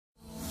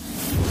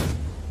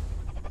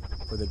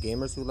For the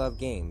gamers who love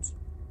games,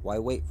 why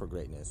wait for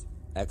greatness?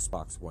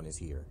 Xbox One is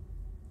here.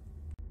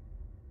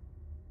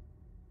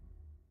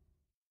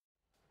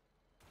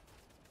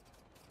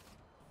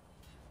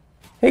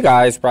 Hey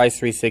guys,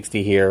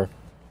 Bryce360 here.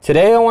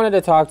 Today I wanted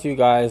to talk to you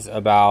guys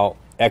about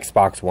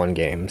Xbox One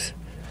games.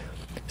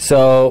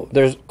 So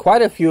there's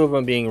quite a few of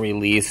them being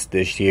released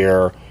this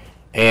year,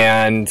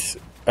 and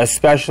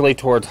especially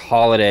towards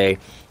holiday,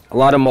 a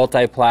lot of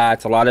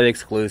multi-plats, a lot of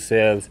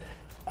exclusives,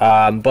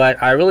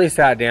 but I really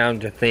sat down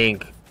to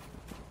think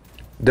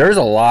there's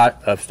a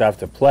lot of stuff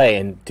to play,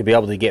 and to be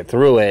able to get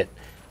through it,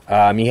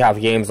 you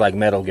have games like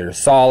Metal Gear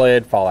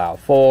Solid, Fallout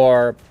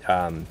 4,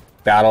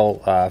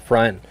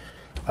 Battlefront,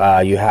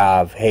 you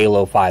have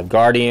Halo 5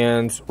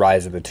 Guardians,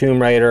 Rise of the Tomb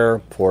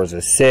Raider,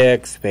 Forza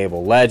 6,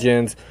 Fable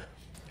Legends.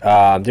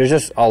 There's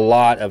just a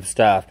lot of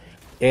stuff,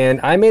 and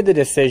I made the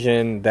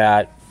decision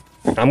that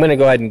I'm going to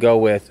go ahead and go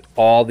with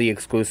all the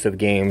exclusive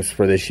games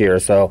for this year.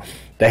 So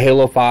the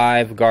Halo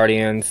 5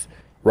 Guardians,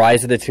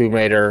 Rise of the Tomb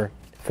Raider,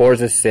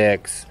 Forza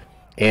 6,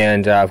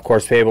 and of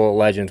course Fable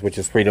Legends, which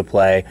is free to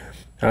play,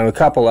 a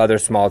couple other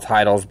small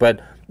titles, but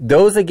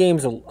those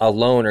games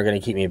alone are going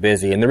to keep me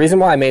busy. And the reason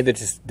why I made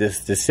this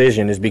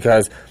decision is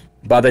because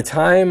by the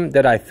time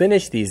that I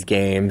finish these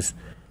games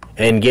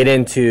and get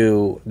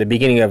into the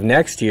beginning of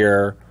next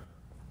year,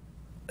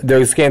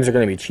 those games are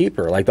going to be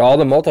cheaper. Like all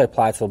the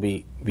multi-plats will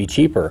be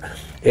cheaper.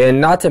 And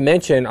not to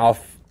mention,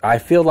 I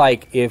feel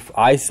like if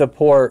I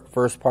support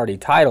first-party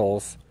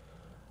titles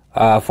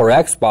for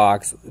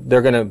Xbox,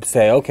 they're going to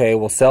say, okay,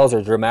 well, sales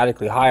are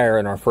dramatically higher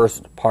in our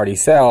first-party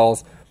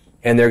sales,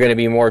 and they're going to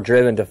be more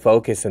driven to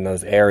focus in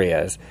those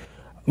areas.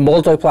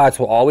 Multi-plats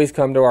will always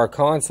come to our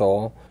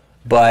console,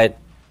 but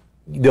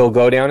they'll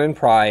go down in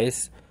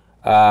price,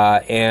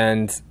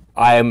 and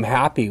I am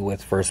happy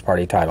with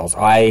first-party titles.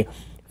 I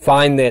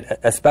find that,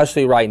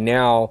 especially right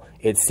now,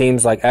 it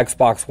seems like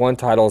Xbox One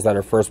titles that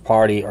are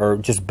first-party are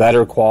just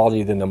better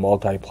quality than the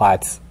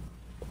multi-plats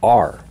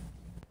are.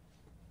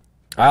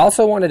 I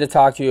also wanted to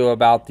talk to you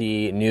about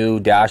the new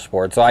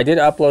dashboard. So I did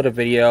upload a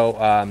video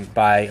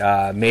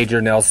by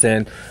Major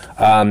Nelson.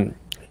 They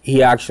do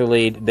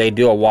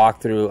a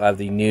walkthrough of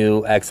the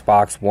new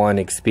Xbox One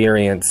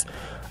experience.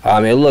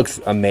 It looks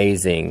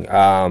amazing.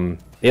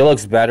 It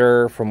looks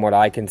better from what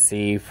I can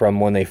see from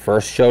when they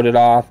first showed it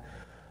off.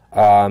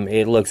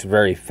 It looks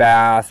very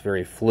fast,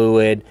 very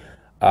fluid.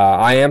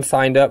 I am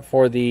signed up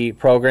for the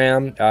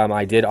program.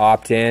 I did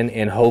opt in,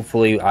 and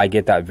hopefully I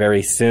get that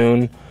very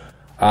soon.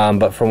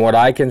 But from what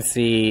I can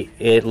see,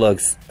 it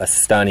looks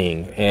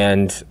stunning,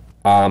 and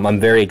I'm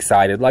very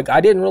excited. Like,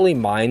 I didn't really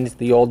mind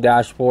the old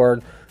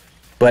dashboard,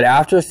 but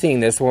after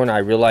seeing this one, I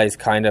realized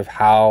kind of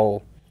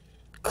how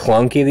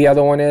clunky the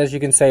other one is, you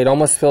can say. It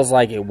almost feels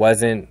like it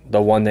wasn't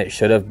the one that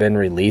should have been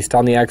released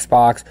on the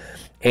Xbox,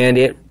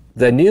 and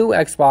the new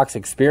Xbox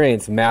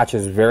experience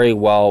matches very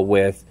well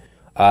with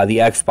the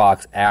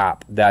Xbox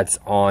app that's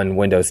on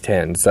Windows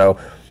 10. So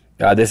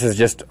this is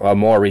just a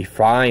more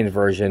refined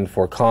version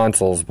for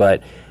consoles,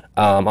 but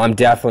I'm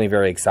definitely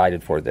very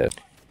excited for this.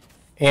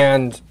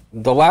 And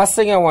the last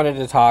thing I wanted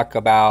to talk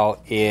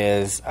about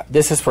is,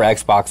 this is for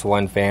Xbox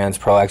One fans,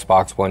 pro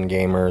Xbox One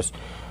gamers.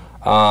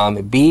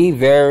 Be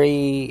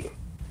very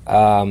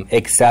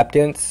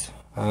acceptance.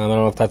 I don't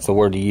know if that's the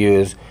word to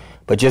use,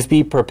 but just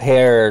be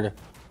prepared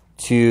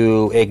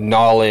to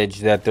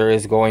acknowledge that there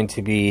is going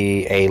to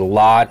be a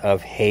lot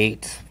of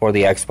hate for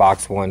the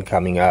Xbox One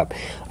coming up.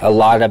 A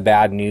lot of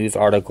bad news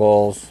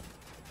articles,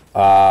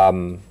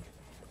 or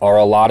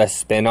a lot of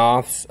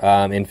spin-offs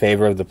in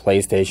favor of the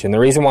PlayStation. The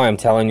reason why I'm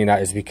telling you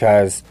that is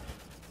because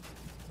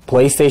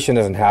PlayStation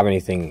doesn't have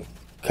anything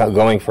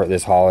going for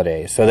this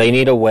holiday. So they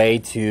need a way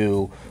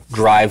to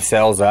drive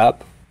sales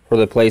up for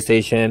the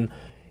PlayStation,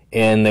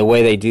 and the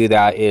way they do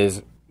that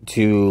is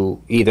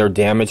to either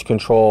damage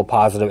control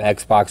positive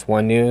Xbox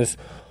One news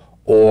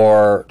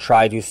or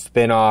try to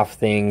spin off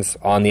things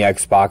on the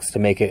Xbox to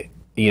make it,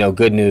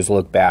 good news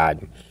look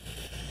bad.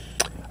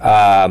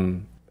 The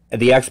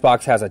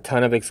Xbox has a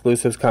ton of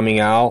exclusives coming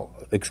out,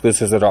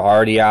 exclusives that are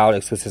already out,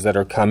 exclusives that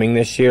are coming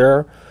this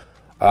year.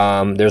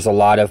 There's a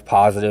lot of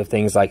positive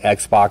things like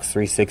Xbox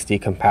 360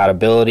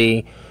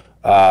 compatibility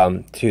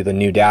to the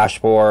new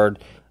dashboard,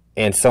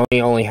 and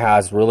Sony only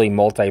has really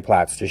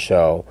multi-plats to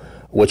show,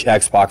 which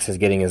Xbox is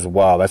getting as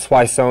well. That's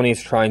why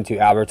Sony's trying to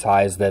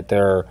advertise that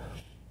their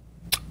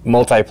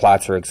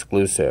multi-plats are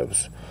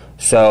exclusives.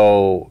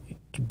 So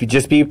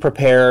just be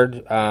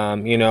prepared.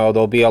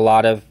 There'll be a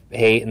lot of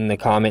hate in the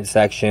comment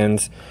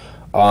sections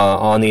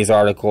on these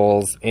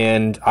articles,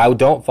 and I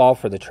don't fall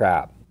for the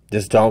trap.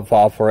 Just don't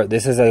fall for it.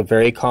 This is a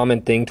very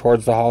common thing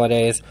towards the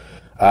holidays.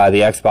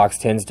 The Xbox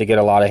tends to get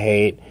a lot of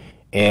hate,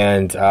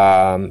 and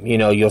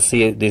you'll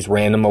see these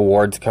random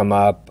awards come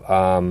up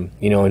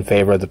in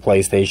favor of the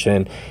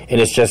PlayStation,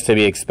 and it's just to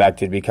be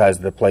expected because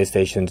the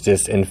PlayStation's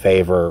just in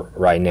favor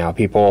right now.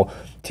 People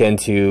tend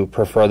to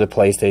prefer the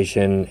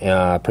PlayStation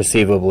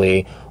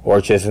perceivably, or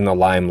it's just in the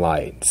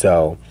limelight.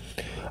 So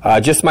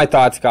just my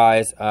thoughts,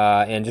 guys,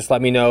 and just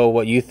let me know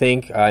what you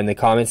think in the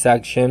comment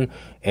section,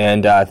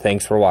 and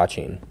thanks for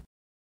watching.